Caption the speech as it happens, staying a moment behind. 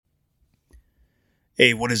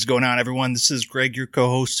Hey, what is going on, everyone? This is Greg, your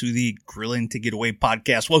co-host to the Grilling to Get Away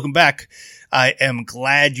podcast. Welcome back. I am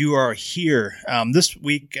glad you are here. This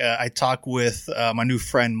week, I talk with my new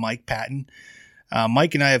friend, Mike Patten.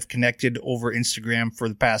 Mike and I have connected over Instagram for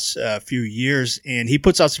the past few years, and he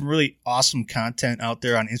puts out some really awesome content out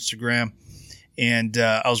there on Instagram. And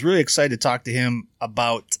I was really excited to talk to him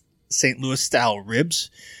about St. Louis style ribs.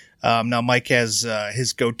 Now Mike has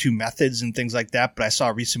his go-to methods and things like that, but I saw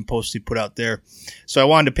a recent post he put out there. So I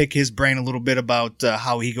wanted to pick his brain a little bit about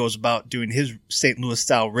how he goes about doing his St. Louis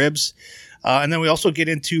style ribs. And then we also get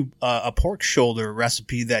into a pork shoulder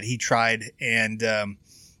recipe that he tried, and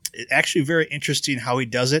actually very interesting how he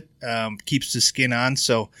does it, keeps the skin on.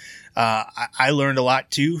 So I learned a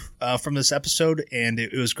lot too from this episode, and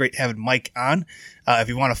it was great having Mike on. If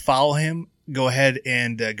you want to follow him, go ahead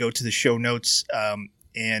and go to the show notes.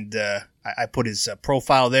 And I put his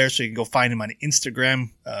profile there, so you can go find him on Instagram.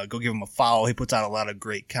 Go give him a follow. He puts out a lot of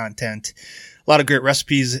great content, a lot of great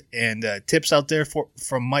recipes and tips out there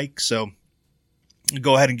from Mike. So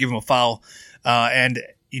go ahead and give him a follow. And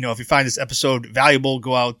if you find this episode valuable,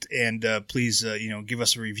 go out and please give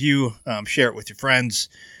us a review, share it with your friends.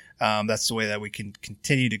 That's the way that we can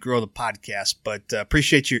continue to grow the podcast. But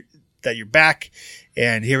appreciate that you're back.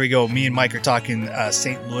 And here we go. Me and Mike are talking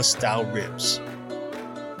St. Louis style ribs.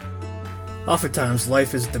 Oftentimes,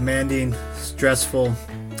 life is demanding, stressful,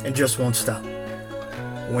 and just won't stop.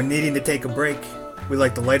 When needing to take a break, we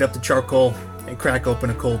like to light up the charcoal and crack open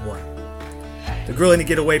a cold one. The Grilling to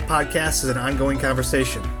Get Away podcast is an ongoing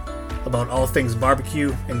conversation about all things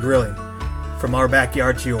barbecue and grilling, from our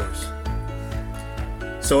backyard to yours.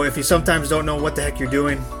 So if you sometimes don't know what the heck you're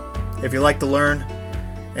doing, if you like to learn,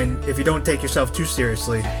 and if you don't take yourself too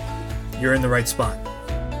seriously, you're in the right spot.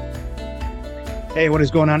 Hey, what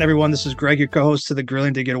is going on, everyone? This is Greg, your co-host to the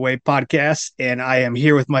Grilling to Get Away podcast, and I am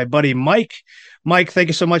here with my buddy Mike. Mike, thank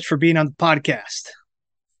you so much for being on the podcast.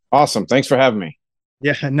 Awesome. Thanks for having me.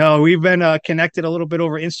 Yeah, no, we've been connected a little bit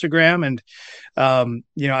over Instagram, and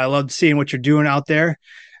I love seeing what you're doing out there.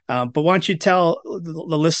 But why don't you tell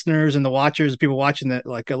the listeners and the watchers, the people watching that,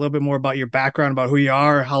 like a little bit more about your background, about who you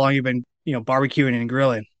are, how long you've been, barbecuing and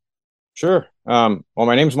grilling. Sure. Well,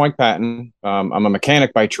 my name's Mike Patten. I'm a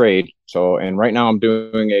mechanic by trade. And right now I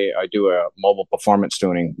do a mobile performance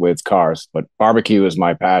tuning with cars, but barbecue is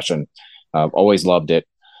my passion. I've always loved it.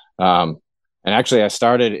 And actually I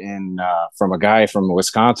started from a guy from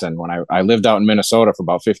Wisconsin when I lived out in Minnesota for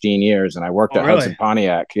about 15 years, and I worked at really? Hudson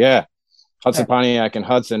Pontiac. Yeah. Hudson Pontiac in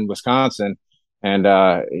Hudson, Wisconsin. And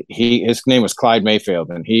his name was Clyde Mayfield,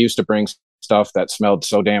 and he used to bring stuff that smelled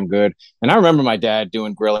so damn good. And I remember my dad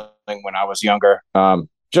doing grilling when I was younger,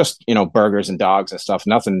 just burgers and dogs and stuff,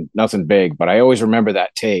 nothing big, but I always remember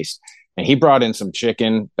that taste. And he brought in some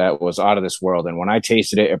chicken that was out of this world, and when I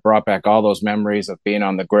tasted it, it brought back all those memories of being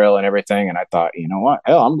on the grill and everything. And I thought, you know what,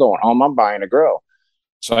 hell, I'm going home, I'm buying a grill.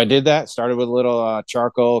 So I did that, started with a little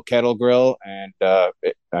charcoal kettle grill, and that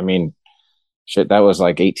was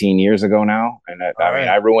like 18 years ago now. And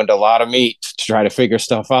I ruined a lot of meat to try to figure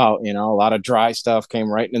stuff out. A lot of dry stuff came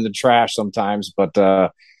right in the trash sometimes. But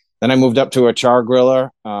then I moved up to a char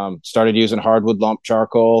griller, started using hardwood lump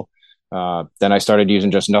charcoal. Then I started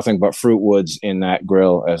using just nothing but fruit woods in that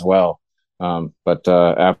grill as well. But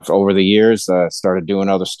over the years, started doing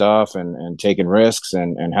other stuff and taking risks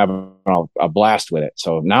and having a blast with it.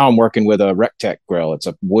 So now I'm working with a Rectech grill. It's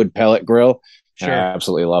a wood pellet grill. Sure. And I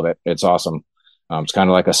absolutely love it. It's awesome. It's kind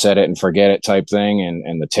of like a set it and forget it type thing,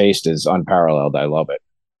 and the taste is unparalleled. I love it.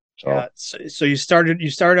 So you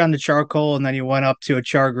started on the charcoal, and then you went up to a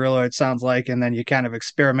char griller, it sounds like, and then you kind of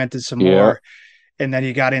experimented some more, and then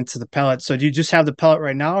you got into the pellet. So do you just have the pellet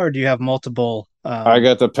right now, or do you have multiple? I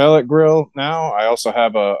got the pellet grill now. I also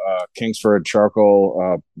have a Kingsford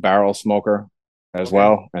charcoal barrel smoker as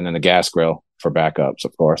well, and then the gas grill for backups,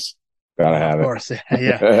 of course. Gotta have it. Of course,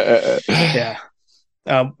 yeah. Yeah.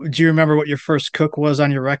 Do you remember what your first cook was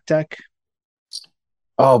on your Rectech?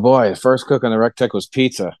 Oh boy, the first cook on the Rectech was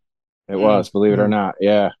pizza. It was, believe it or not.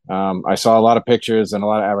 Yeah. I saw a lot of pictures and a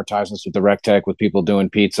lot of advertisements with the Rectech with people doing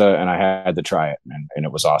pizza, and I had to try it, and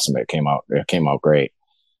it was awesome. It came out great.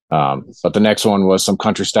 But the next one was some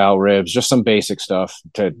country style ribs, just some basic stuff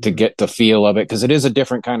to get the feel of it, because it is a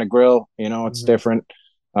different kind of grill. It's different.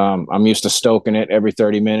 I'm used to stoking it every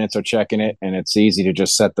 30 minutes or checking it, and it's easy to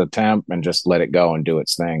just set the temp and just let it go and do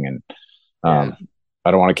its thing. And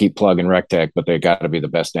I don't want to keep plugging Rectech, but they got to be the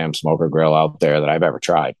best damn smoker grill out there that I've ever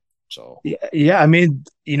tried. So yeah, I mean,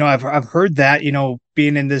 I've heard that,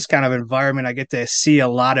 being in this kind of environment, I get to see a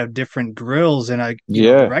lot of different grills, and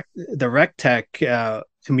the Rectech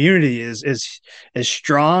community is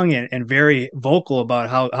strong and very vocal about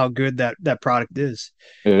how good that product is.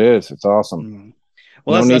 It is. It's awesome.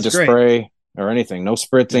 Well, No need that's to great. spray or anything. No Yeah.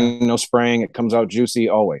 spritzing, no spraying. It comes out juicy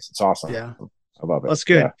always. It's awesome. Yeah. I love it. That's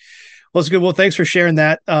good. Yeah. Well, it's good. Well, thanks for sharing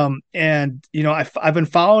that. And I've been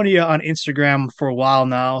following you on Instagram for a while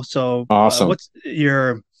now. So, Awesome. what's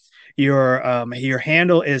your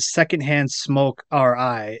handle is Secondhand Smoke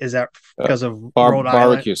RI. Is that because of Rhode Island?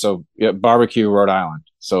 Barbecue. So yeah, barbecue Rhode Island.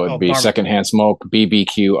 So it'd be Secondhand Smoke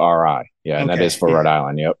BBQRI. Yeah, and that is for Rhode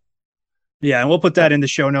Island. Yep. Yeah, and we'll put that in the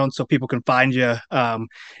show notes so people can find you and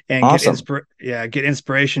awesome. get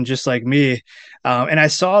inspiration just like me. And I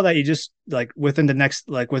saw that you just within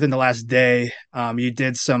the last day, you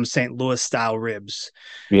did some St. Louis style ribs.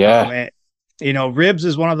 Yeah. And, ribs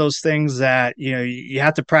is one of those things that you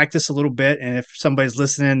have to practice a little bit. And if somebody's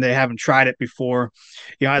listening, they haven't tried it before,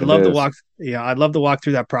 I'd love to walk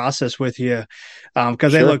through that process with you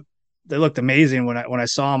because they looked amazing when I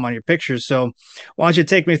saw them on your pictures. So why don't you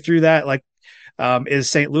take me through that? Is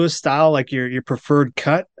St. Louis style like your preferred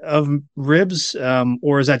cut of ribs,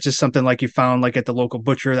 or is that just something like you found like at the local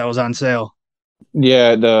butcher that was on sale?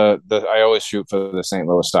 Yeah, I always shoot for the St.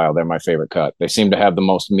 Louis style. They're my favorite cut. They seem to have the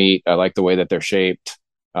most meat. I like the way that they're shaped.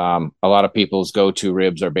 A lot of people's go-to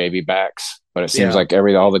ribs are baby backs, but it seems like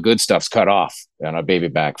all the good stuff's cut off on a baby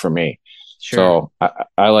back for me. Sure. So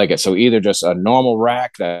I like it. So either just a normal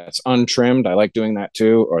rack that's untrimmed, I like doing that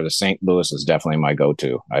too, or the St. Louis is definitely my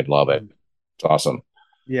go-to. I'd love it. It's awesome.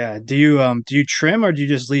 Yeah. Do you trim or do you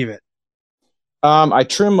just leave it? I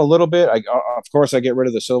trim a little bit. Of course, I get rid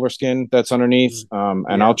of the silver skin that's underneath,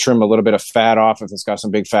 and I'll trim a little bit of fat off if it's got some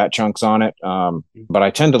big fat chunks on it. But I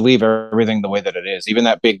tend to leave everything the way that it is. Even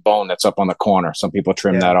that big bone that's up on the corner, some people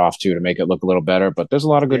trim that off too to make it look a little better. But there's a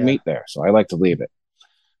lot of good meat there, so I like to leave it.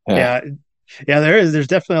 Yeah, there's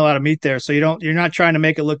definitely a lot of meat there. So you're not trying to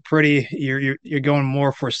make it look pretty. You're going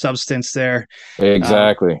more for substance there.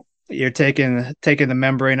 Exactly. You're taking the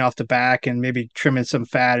membrane off the back and maybe trimming some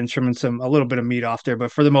fat and trimming a little bit of meat off there,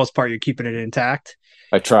 but for the most part, you're keeping it intact.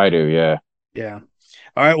 I try to, yeah. Yeah.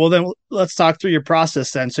 All right. Well, then let's talk through your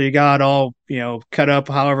process then. So you got it all, cut up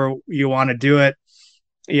however you want to do it.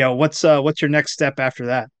 What's your next step after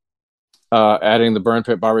that? Adding the Burn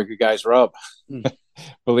Pit Barbecue Guys rub.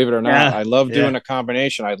 Believe it or not, I love doing a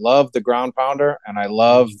combination. I love the ground pounder and I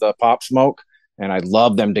love the pop smoke and I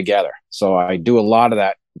love them together. So I do a lot of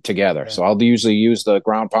that together. So I'll usually use the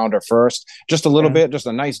ground pounder first, just a little bit, just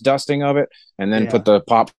a nice dusting of it, and then put the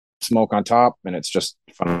pop smoke on top, and it's just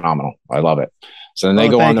phenomenal. I love it. So then they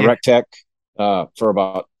go on the RecTech for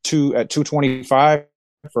about 225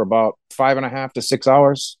 for about 5.5 to 6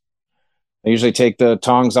 hours. I usually take the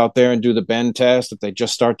tongs out there and do the bend test. If they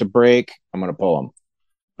just start to break, I'm going to pull them.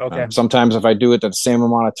 Okay. Sometimes if I do it at the same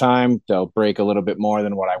amount of time, they'll break a little bit more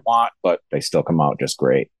than what I want, but they still come out just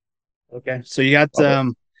great. Okay. So you got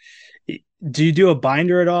do you do a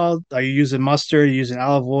binder at all? Are you using mustard? Are you using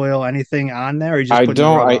olive oil? Anything on there? Or you just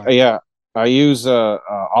I use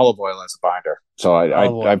olive oil as a binder. So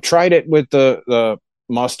I've tried it with the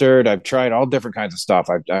mustard. I've tried all different kinds of stuff.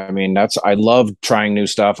 I love trying new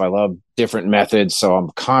stuff. I love different methods. So I'm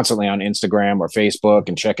constantly on Instagram or Facebook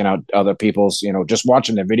and checking out other people's, just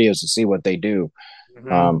watching their videos to see what they do.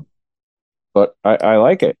 But I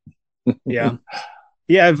like it. Yeah.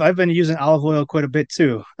 Yeah. I've been using olive oil quite a bit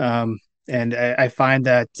too. And I find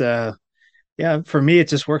that, for me, it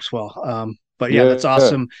just works well. But that's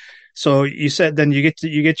awesome. So you said then you get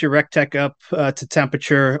your RecTech up to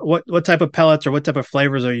temperature. What type of pellets or what type of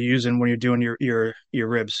flavors are you using when you're doing your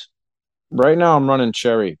ribs? Right now, I'm running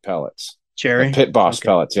cherry pellets. Cherry Pit Boss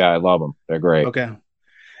pellets. Yeah, I love them. They're great. Okay.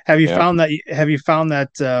 Have you found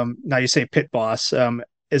that? Now you say Pit Boss.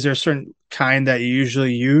 Is there a certain kind that you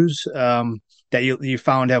usually use that you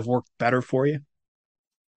found have worked better for you?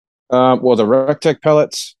 Well, the RecTech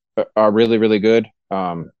pellets are really, really good.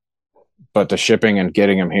 But the shipping and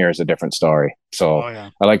getting them here is a different story. So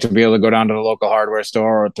I like to be able to go down to the local hardware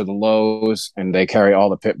store or to the Lowe's, and they carry all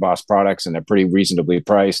the Pit Boss products, and they're pretty reasonably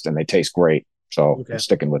priced, and they taste great. So I'm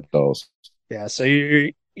sticking with those. Yeah. So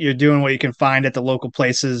you're doing what you can find at the local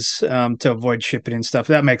places to avoid shipping and stuff.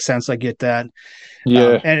 That makes sense. I get that.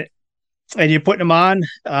 Yeah. And you're putting them on.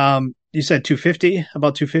 You said 250,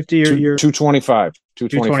 about 250 or 225.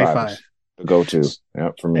 225. The go-to,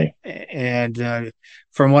 for me. And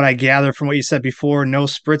from what I gather from what you said before, no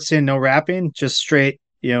spritzing, no wrapping, just straight,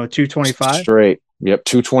 225. Straight. Yep,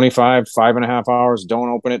 225, 5.5 hours. Don't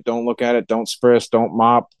open it, don't look at it, don't spritz, don't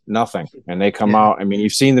mop, nothing. And they come out. I mean,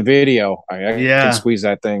 you've seen the video. I can squeeze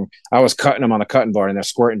that thing. I was cutting them on the cutting board, and they're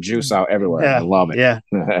squirting juice out everywhere. I love it. Yeah.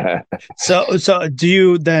 So do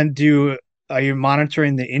you are you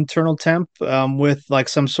monitoring the internal temp with like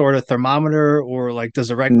some sort of thermometer, or like does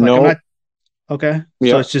the rec like I'm not Nope. okay. So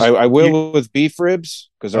Yeah, it's just I you will with beef ribs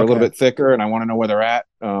because they're a little okay. bit thicker, and I want to know where they're at.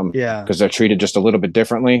 Yeah. Because they're treated just a little bit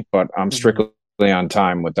differently. But I'm Mhm. strictly on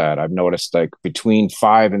time with that. I've noticed like between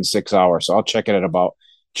 5 and 6 hours. So I'll check it at about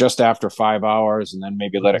just after 5 hours, and then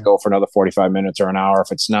maybe let it Okay. go for another 45 minutes or an hour.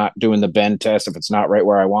 If it's not doing the bend test, if it's not right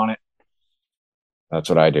where I want it, that's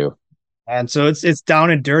what I do. And so it's down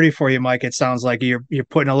and dirty for you, Mike. It sounds like you're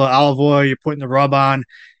putting a little olive oil, you're putting the rub on, Yeah,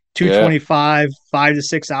 225, 5 to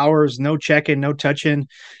 6 hours, no checking, no touching,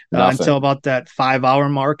 nothing. until about that 5 hour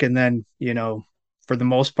mark, and then for the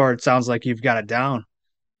most part, it sounds like you've got it down.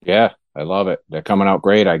 Yeah, I love it. They're coming out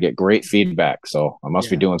great. I get great feedback, so I must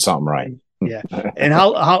be Yeah, doing something right. yeah. And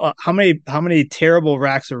how many terrible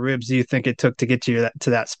racks of ribs do you think it took to get you to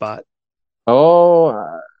that spot? Oh,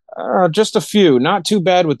 just a few. Not too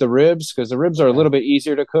bad with the ribs because the ribs are a Okay. little bit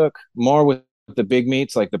easier to cook. More with the big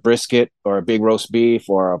meats like the brisket or a big roast beef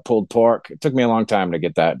or a pulled pork. It took me a long time to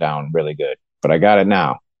get that down really good, but I got it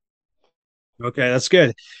now. Okay, that's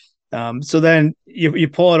good. So then you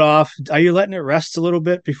pull it off. Are you letting it rest a little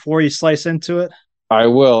bit before you slice into it? I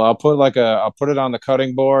will. I'll put it on the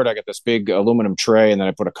cutting board. I got this big aluminum tray, and then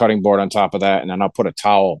I put a cutting board on top of that, and then I'll put a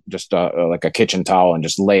towel, just like a kitchen towel, and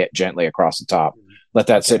just lay it gently across the top. Let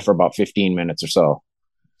that Okay. sit for about 15 minutes or so,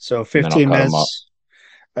 So and then I'll 15 cut them up. minutes.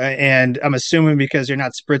 And I'm assuming because you're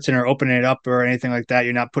not spritzing or opening it up or anything like that,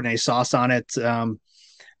 you're not putting any sauce on it um,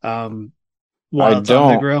 I while it's on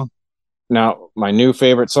the don't. grill. Now, my new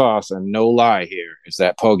favorite sauce, and no lie here, is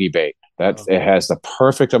that pogey bait. That's it Okay. has the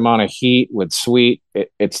perfect amount of heat with sweet.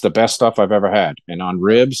 It's the best stuff I've ever had, and on Yeah.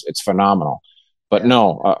 ribs, it's phenomenal. But Yeah.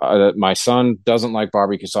 no, my son doesn't like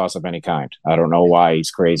barbecue sauce of any kind. I don't know why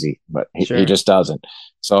he's crazy, but he Sure. just doesn't.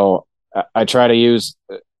 So I try to use.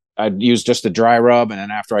 I'd use just the dry rub, and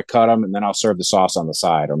then after I cut them, and then I'll serve the sauce on the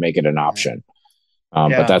side or make it an Yeah. option.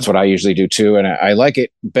 But Yeah. that's what I usually do too. And I like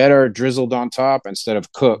it better drizzled on top instead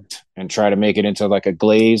of cooked and try to make it into like a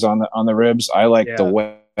glaze on the ribs. I like the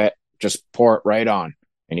Yeah. wet, just pour it right on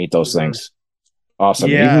and eat those Mhm. things. Awesome.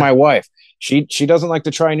 And even Yeah. my wife, she doesn't like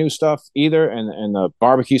to try new stuff either. And the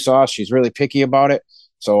barbecue sauce, she's really picky about it.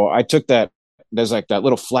 So I took that. There's like that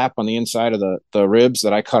little flap on the inside of the ribs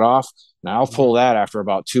that I cut off. Now I'll pull Mhm. that after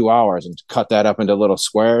about 2 hours and cut that up into little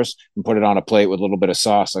squares and put it on a plate with a little bit of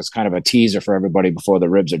sauce. That's kind of a teaser for everybody before the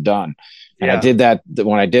ribs are done. And I Yeah. did that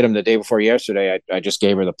when I did them the day before yesterday. I just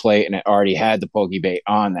gave her the plate and it already had the pokey bait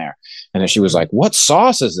on there. And then she was Mhm. like, "What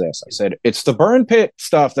sauce is this?" I said, "It's the burn pit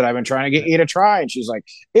stuff that I've been trying to get you to try." And she's like,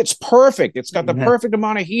 "It's perfect. It's got the perfect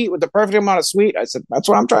amount of heat with the perfect amount of sweet." I said, "That's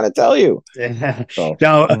what I'm trying to tell you." Yeah. So,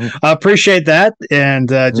 No, I appreciate that. And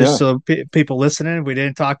just yeah. so people listening, we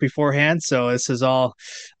didn't talk beforehand, so this is all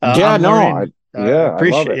Yeah, I'm no, learning. I love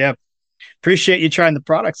Appreciate, it. yeah, appreciate you trying the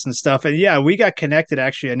products and stuff. And yeah, we got connected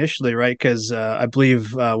actually initially, right? Because I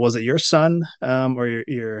believe was it your son or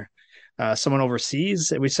your someone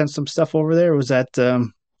overseas? We sent some stuff over there. Was that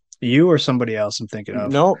you or somebody else? I'm thinking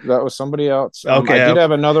of. No, that was somebody else. I Okay, did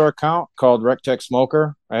have another account called RecTech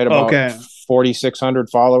Smoker. I had about okay, 4,600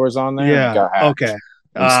 followers on there, and it yeah, got hacked okay.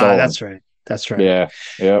 and stolen. That's right. That's right. Yeah,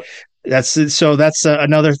 yep. That's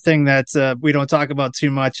another thing that we don't talk about too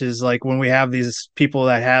much is like when we have these people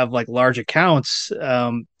that have like large accounts,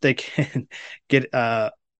 they can get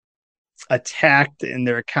attacked and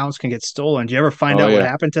their accounts can get stolen. Do you ever find Oh out what yeah.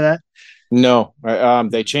 happened to that? No,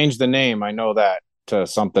 they changed the name. I know that to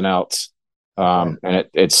something else. Okay. And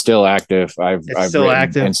it's still active. It's I've still written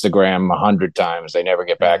active. Instagram 100 times. They never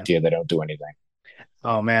get back Yeah. to you. They don't do anything.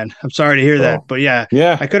 Oh man, I'm sorry to hear that. So But yeah,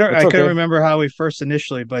 yeah, I it's couldn't okay. remember how we first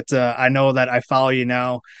initially, but I know that I follow you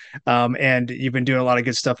now, and you've been doing a lot of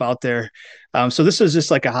good stuff out there. So this is just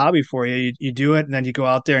like a hobby for you. You do it, and then you go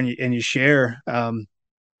out there and you share.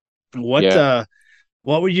 What Yeah. uh,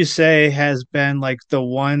 what would you say has been like the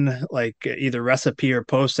one like either recipe or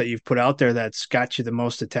post that you've put out there that's got you the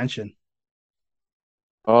most attention?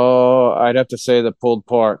 Oh, I'd have to say the pulled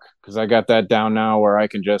pork because I got that down now where I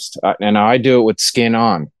can just and I do it with skin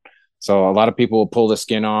on. So a lot of people will pull the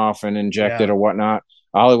skin off and inject Yeah. it or whatnot.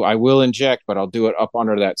 I will inject, but I'll do it up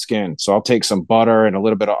under that skin. So I'll take some butter and a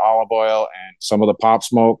little bit of olive oil and some of the pop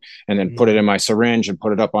smoke and then put it Mhm. in my syringe and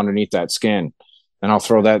put it up underneath that skin. And I'll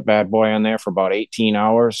throw Okay. that bad boy in there for about 18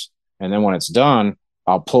 hours. And then when it's done,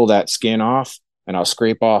 I'll pull that skin off and I'll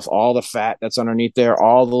scrape off all the fat that's underneath there,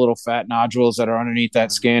 all the little fat nodules that are underneath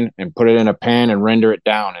that skin, and put it in a pan and render it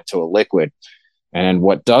down into a liquid. And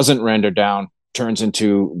what doesn't render down turns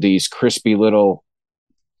into these crispy little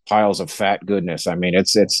piles of fat goodness. I mean,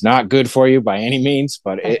 it's not good for you by any means,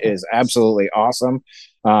 but it is absolutely awesome.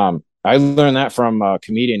 I learned that from a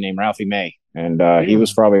comedian named Ralphie May. and he Yeah.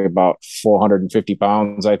 was probably about 450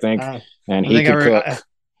 pounds, I think, and I he think could cook.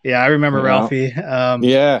 yeah, I remember You know, Ralphie.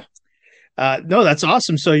 yeah, No, that's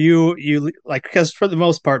awesome. So you like, because for the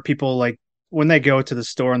most part, people like when they go to the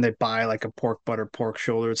store and they buy like a pork butt or pork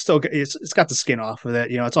shoulder, it's got the skin off of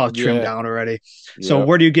it. It's all trimmed yeah, down already. So yeah.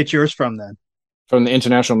 where do you get yours from then? From the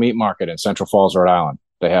International Meat Market in Central Falls, Rhode Island.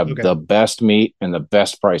 They have Okay. the best meat and the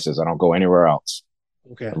best prices. I don't go anywhere else.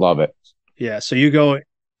 Okay. I love it. Yeah. So you go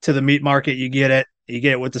to the meat market, you get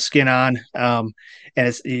it with the skin on,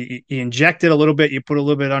 and you inject it a little bit, you put a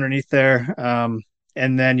little bit underneath there,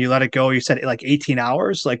 and then you let it go. You said like 18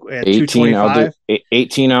 hours, like at 18, I'll do 225.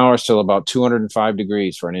 18 hours till about 205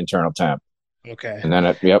 degrees for an internal temp. Okay. And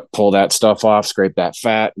then pull that stuff off, scrape that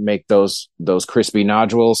fat, make those crispy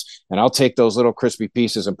nodules, and I'll take those little crispy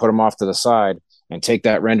pieces and put them off to the side, and take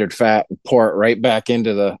that rendered fat and pour it right back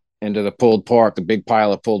into the pulled pork, the big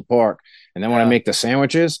pile of pulled pork. And then when I Yeah. make the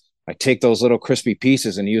sandwiches, I take those little crispy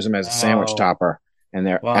pieces and use them as a sandwich Oh, topper, and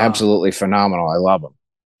they're wow. absolutely phenomenal. I love them.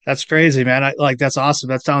 That's crazy, man. That's awesome.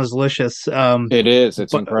 That sounds delicious. It is.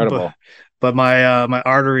 It's But but incredible. but my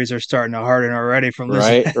arteries are starting to harden already from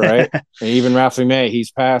listening. Right, right. And even Ralphie May,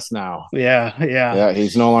 he's passed now. Yeah, yeah. Yeah,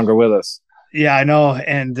 he's no longer with us. Yeah, I know,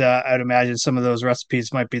 and I'd imagine some of those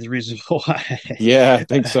recipes might be the reason why. Yeah, I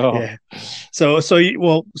think so. Yeah. So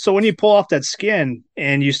when you pull off that skin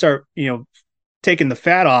and you start, taking the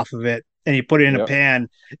fat off of it and you put it in a Yep. pan,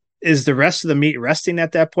 is the rest of the meat resting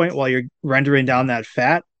at that point while you're rendering down that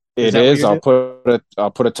fat? Is It that what is. you're doing?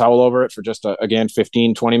 I'll put a towel over it for just again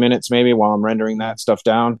 15, 20 minutes maybe while I'm rendering that stuff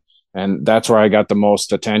down. And that's where I got the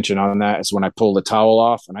most attention on that is when I pull the towel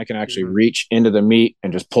off and I can actually Mhm. reach into the meat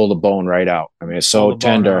and just pull the bone right out. I mean, it's Pull so the bone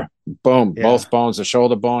tender. out. Boom, Yeah, both bones, the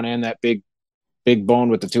shoulder bone and that big bone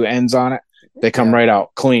with the two ends on it, they come yeah. right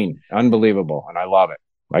out clean, unbelievable, and I love it.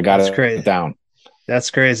 I got That's it crazy. down. That's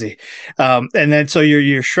crazy. And then so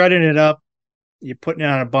you're shredding it up, you're putting it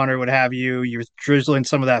on a bun or what have you, you're drizzling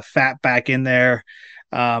some of that fat back in there.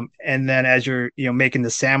 And then as you're making the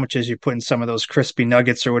sandwiches, you're putting some of those crispy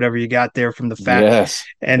nuggets or whatever you got there from the fat Yes.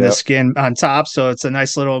 and the Yep. skin on top. So it's a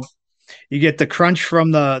nice little, you get the crunch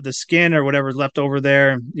from the skin or whatever's left over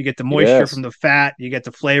there. You get the moisture from Yes. the fat. You get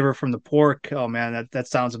the flavor from the pork. Oh man, that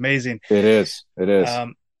sounds amazing. It is. It is.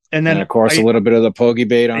 Um, and And then of course, a little bit of the pogey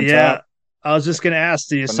bait on yeah, top. I was just gonna ask,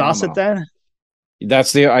 do you sauce it Phenomenal. then?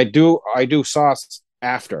 That's the I do sauce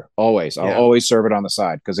after always. I'll Yeah, always serve it on the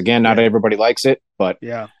side because again, not yeah, everybody likes it, but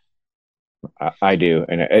yeah, I do,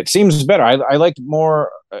 and it seems better. I like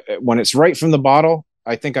more when it's right from the bottle.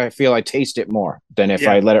 I feel I taste it more than if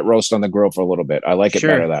I yeah. let it roast on the grill for a little bit. I like it Sure.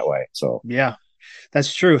 better that way. So Yeah,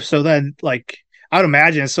 that's true. So then, like, I would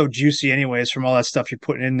imagine it's so juicy, anyways, from all that stuff you're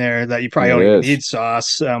putting in there that you probably it don't even is. need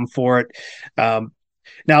sauce for it. Um,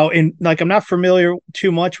 Now, in like, I'm not familiar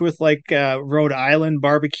too much with like Rhode Island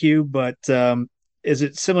barbecue, but is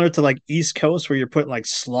it similar to like East Coast where you're putting like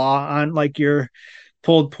slaw on like your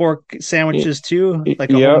pulled pork sandwiches too, like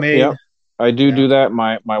a Yep, homemade? yep. I Yeah. do that.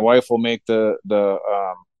 My wife will make the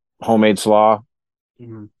homemade slaw,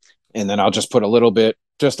 Mhm. and then I'll just put a little bit,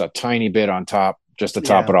 just a tiny bit on top, just to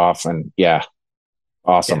top Yeah. it off. And yeah, Yeah.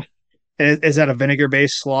 awesome. And is that a vinegar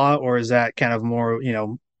based slaw or is that kind of more,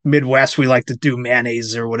 Midwest? We like to do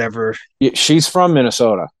mayonnaise or whatever. She's from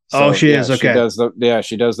Minnesota, Oh, so she yeah, is. Okay.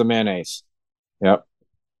 she does the mayonnaise. Yep,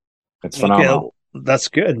 it's Okay. phenomenal. That's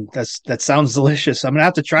good. That sounds delicious. I'm gonna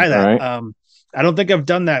have to try All that. right, I don't think I've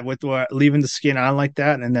done that with leaving the skin on like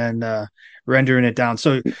that and then rendering it down.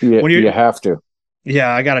 So when you're you have to yeah,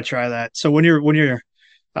 I gotta try that. So when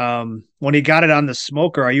you got it on the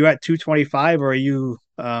smoker, are you at 225 or are you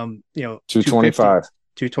 250, 225. Yep.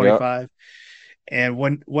 225? And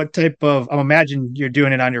what type of, I'm imagine you're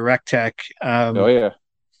doing it on your Rectech. Oh yeah.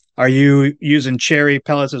 Are you using cherry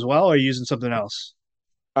pellets as well or are you using something else?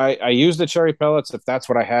 I use the cherry pellets if that's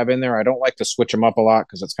what I have in there. I don't like to switch them up a lot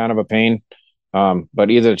because it's kind of a pain. But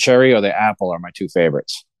either the cherry or the apple are my two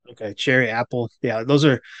favorites. Okay, cherry apple. Yeah, those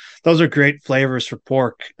are great flavors for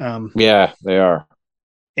pork. Yeah, they are.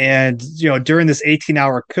 And during this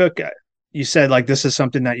 18-hour cook, you said like this is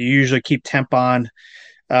something that you usually keep temp on.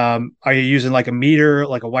 Are you using like a meter,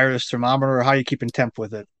 like a wireless thermometer, or how are you keeping temp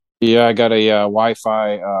with it? Yeah, I got a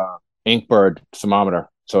Wi-Fi Inkbird thermometer,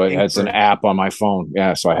 so it has an Inkbird. app on my phone.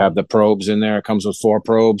 Yeah, so I have the probes in there. It comes with 4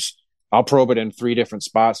 probes. I'll probe it in 3 different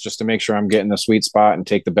spots just to make sure I'm getting the sweet spot and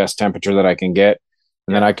take the best temperature that I can get.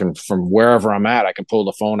 And then Yeah, I can, from wherever I'm at, I can pull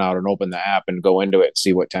the phone out and open the app and go into it and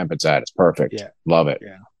see what temp it's at. It's perfect. yeah, Love it.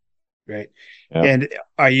 yeah. Great. Yeah. And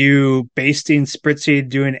are you basting spritzy,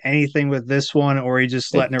 doing anything with this one, or are you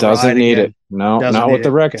just letting It it ride doesn't need again? it. No, Doesn't not need with the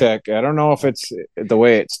it. Okay. RecTech. I don't know if it's the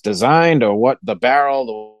way it's designed or what the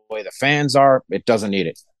barrel, way the fans are, it doesn't need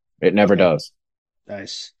it. It never Okay. does.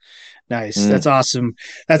 Nice. Nice. Mm, That's awesome.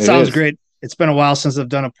 That it sounds is. great. It's been a while since I've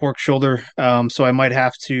done a pork shoulder, so I might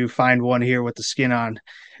have to find one here with the skin on,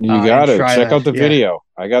 You and got to try check that. out the Yeah, video.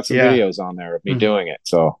 I got some yeah, videos on there of me hmm doing it.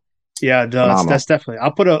 So yeah. No, that's phenomenal. definitely.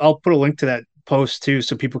 I'll put a link to that post too,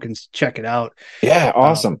 so people can check it out. Yeah, Um,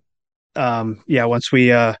 awesome. yeah. Once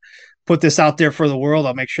we put this out there for the world,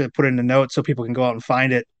 I'll make sure to put it in the notes so people can go out and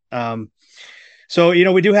find it. So,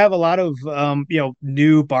 we do have a lot of,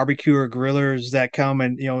 new barbecue or grillers that come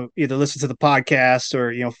and, either listen to the podcast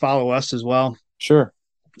or, follow us as well. Sure.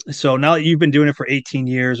 So now that you've been doing it for 18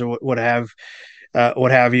 years or what have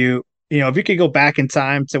you, if you could go back in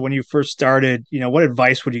time to when you first started, what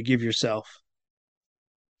advice would you give yourself?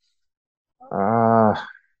 Uh,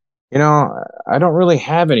 I don't really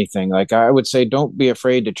have anything. Like I would say, don't be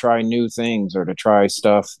afraid to try new things or to try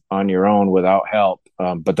stuff on your own without help.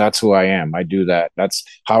 But that's who I am. I do that. That's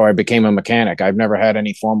how I became a mechanic. I've never had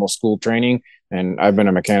any formal school training, and I've been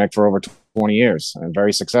a mechanic for over 20 years and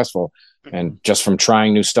very successful. And just from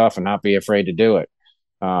trying new stuff and not be afraid to do it.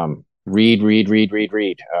 Read.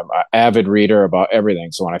 I'm an avid reader about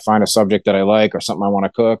everything. So when I find a subject that I like or something I want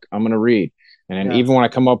to cook, I'm going to read. And then Yeah. even when I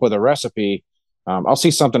come up with a recipe, I'll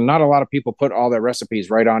see something. Not a lot of people put all their recipes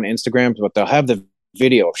right on Instagram, but they'll have the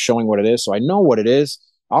video of showing what it is. So I know what it is.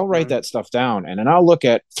 I'll write Mhm. that stuff down and then I'll look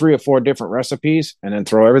at 3 or 4 different recipes and then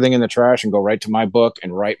throw everything in the trash and go right to my book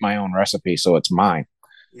and write my own recipe. So it's mine.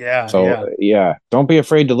 Yeah. So Yeah. yeah, don't be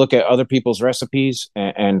afraid to look at other people's recipes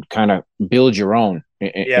and kind of build your own.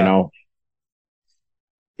 Yeah.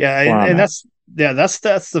 Yeah. Where And, I'm and at.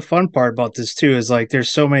 that's the fun part about this too, is like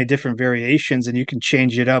there's so many different variations and you can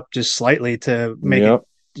change it up just slightly to make it Yep.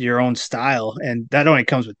 your own style. And that only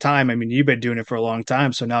comes with time. I mean, you've been doing it for a long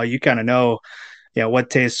time. So now you kind of know, what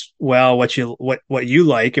tastes well, what you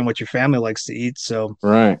like and what your family likes to eat. So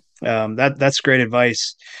Right. that's great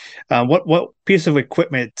advice. What piece of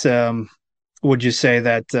equipment would you say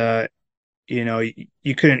that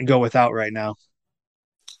you couldn't go without right now?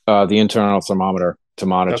 The internal thermometer to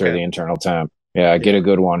monitor Okay, the internal temp. Yeah, get yeah, a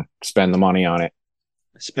good one. Spend the money on it.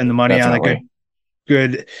 spend the money on a Definitely.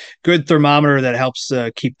 good good thermometer that helps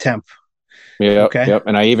keep temp. Yep, Okay. yep.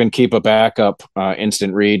 And I even keep a backup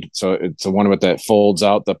instant read. So it's the one with that folds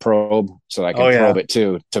out the probe so I Oh can yeah, probe it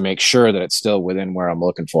too to make sure that it's still within where I'm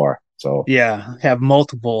looking for. So yeah. Have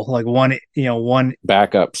multiple, like one,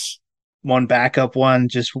 backups. one backup one,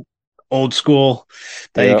 just old school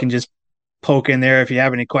that you Yep, can just poke in there if you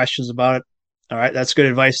have any questions about it. All right, that's good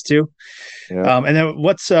advice too. yep. And then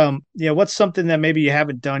what's something that maybe you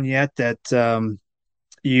haven't done yet that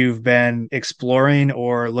you've been exploring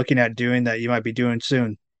or looking at doing that you might be doing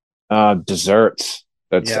soon? Desserts.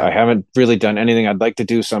 That's I Yeah, haven't really done anything. I'd like to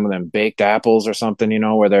do some of them baked apples or something,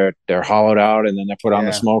 where they're hollowed out and then they're put on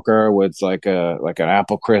the yeah, smoker with like an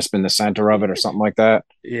apple crisp in the center of it or something like that.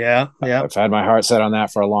 yeah, yeah. I've had my heart set on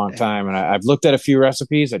that for a long time, and I've looked at a few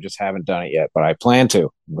recipes. I just haven't done it yet, but I plan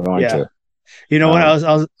to. I'm going Yeah. to. You know what?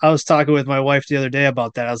 Um, I was talking with my wife the other day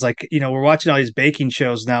about that. I was like, we're watching all these baking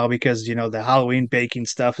shows now because the Halloween baking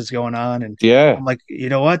stuff is going on, and yeah, I'm like, you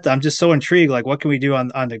know what? I'm just so intrigued. Like, what can we do on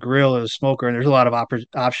the grill or the smoker? And there's a lot of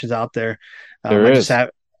options out there. there I is.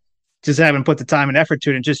 just haven't put the time and effort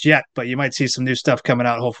to it just yet, but you might see some new stuff coming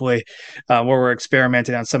out, hopefully, where we're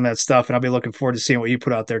experimenting on some of that stuff. And I'll be looking forward to seeing what you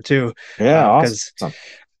put out there too. Yeah, Because,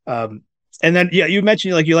 awesome. and then, yeah, you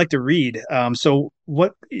mentioned like you like to read. So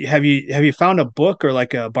what have you found a book or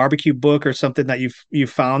like a barbecue book or something that you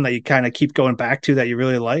found that you kind of keep going back to that you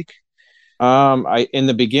really like? I in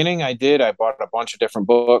the beginning I bought a bunch of different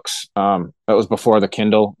books. That was before the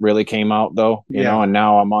Kindle really came out though, Yeah. and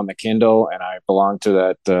now I'm on the Kindle and I belong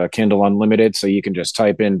to that Kindle Unlimited, so you can just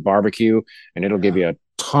type in barbecue and it'll give Yeah. you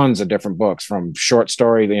tons of different books from short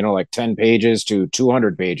story, like 10 pages to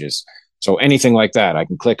 200 pages. So anything like that, I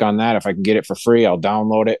can click on that. If I can get it for free, I'll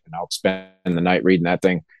download it and I'll spend the night reading that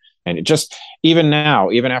thing. And it just, even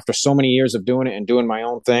now, even after so many years of doing it and doing my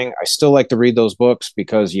own thing, I still like to read those books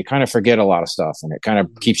because you kind of forget a lot of stuff and it kind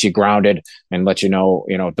of keeps you grounded and let you know,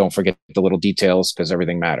 don't forget the little details because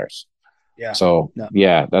everything matters. Yeah. So No.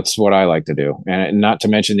 yeah, that's what I like to do. And not to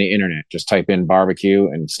mention the internet, just type in barbecue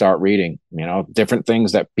and start reading, different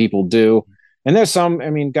things that people do. And there's some,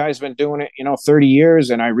 guys been doing it, 30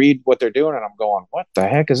 years and I read what they're doing and I'm going, what the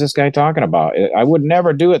heck is this guy talking about? I would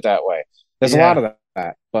never do it that way. There's a lot Yeah. of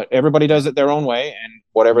that, but everybody does it their own way and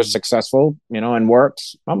whatever's Mhm. successful, and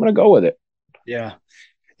works, I'm going to go with it. Yeah.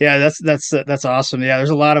 Yeah, that's awesome. Yeah, there's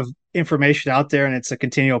a lot of information out there, and it's a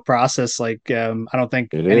continual process. Like, I don't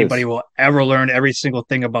think It anybody is. will ever learn every single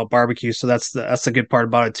thing about barbecue. So that's the good part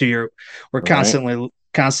about it too. We're Right. constantly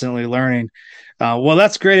constantly learning. Well,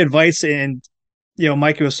 that's great advice. And,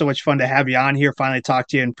 Mike, it was so much fun to have you on here, finally talk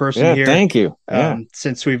to you in person Yeah, here. thank you. Yeah.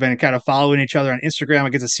 Since we've been kind of following each other on Instagram, I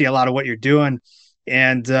get to see a lot of what you're doing.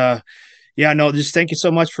 And, just thank you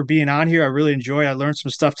so much for being on here. I really I learned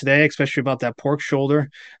some stuff today, especially about that pork shoulder.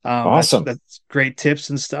 Awesome. That's great tips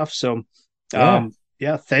and stuff. So,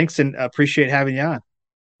 Yeah. Thanks, and appreciate having you on.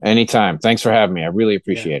 Anytime. Thanks for having me. I really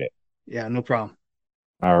appreciate it. Yeah, no problem.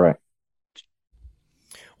 All right.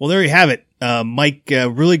 Well, there you have it. Mike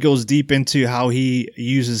really goes deep into how he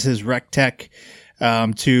uses his RecTech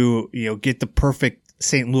to get the perfect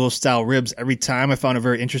St. Louis style ribs every time. I found it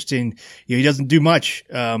very interesting. He doesn't do much.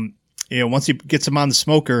 Once he gets them on the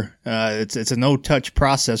smoker, it's a no touch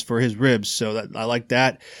process for his ribs. So I like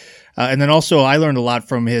that. And then also I learned a lot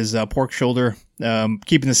from his pork shoulder,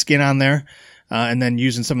 keeping the skin on there. And then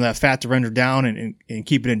using some of that fat to render down and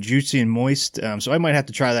keeping it juicy and moist. So I might have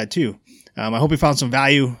to try that too. I hope you found some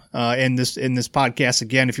value in this podcast.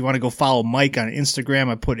 Again, if you want to go follow Mike on Instagram,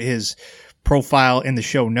 I put his profile in the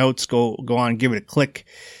show notes. Go on and give it a click,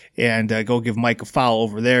 and go give Mike a follow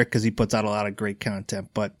over there because he puts out a lot of great content.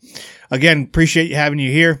 But again, appreciate having you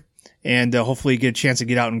here, and hopefully you get a chance to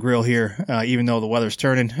get out and grill here, even though the weather's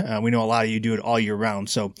turning. We know a lot of you do it all year round.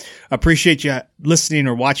 So appreciate you listening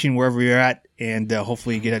or watching wherever you're at, and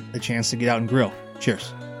hopefully you get a chance to get out and grill.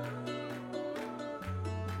 Cheers.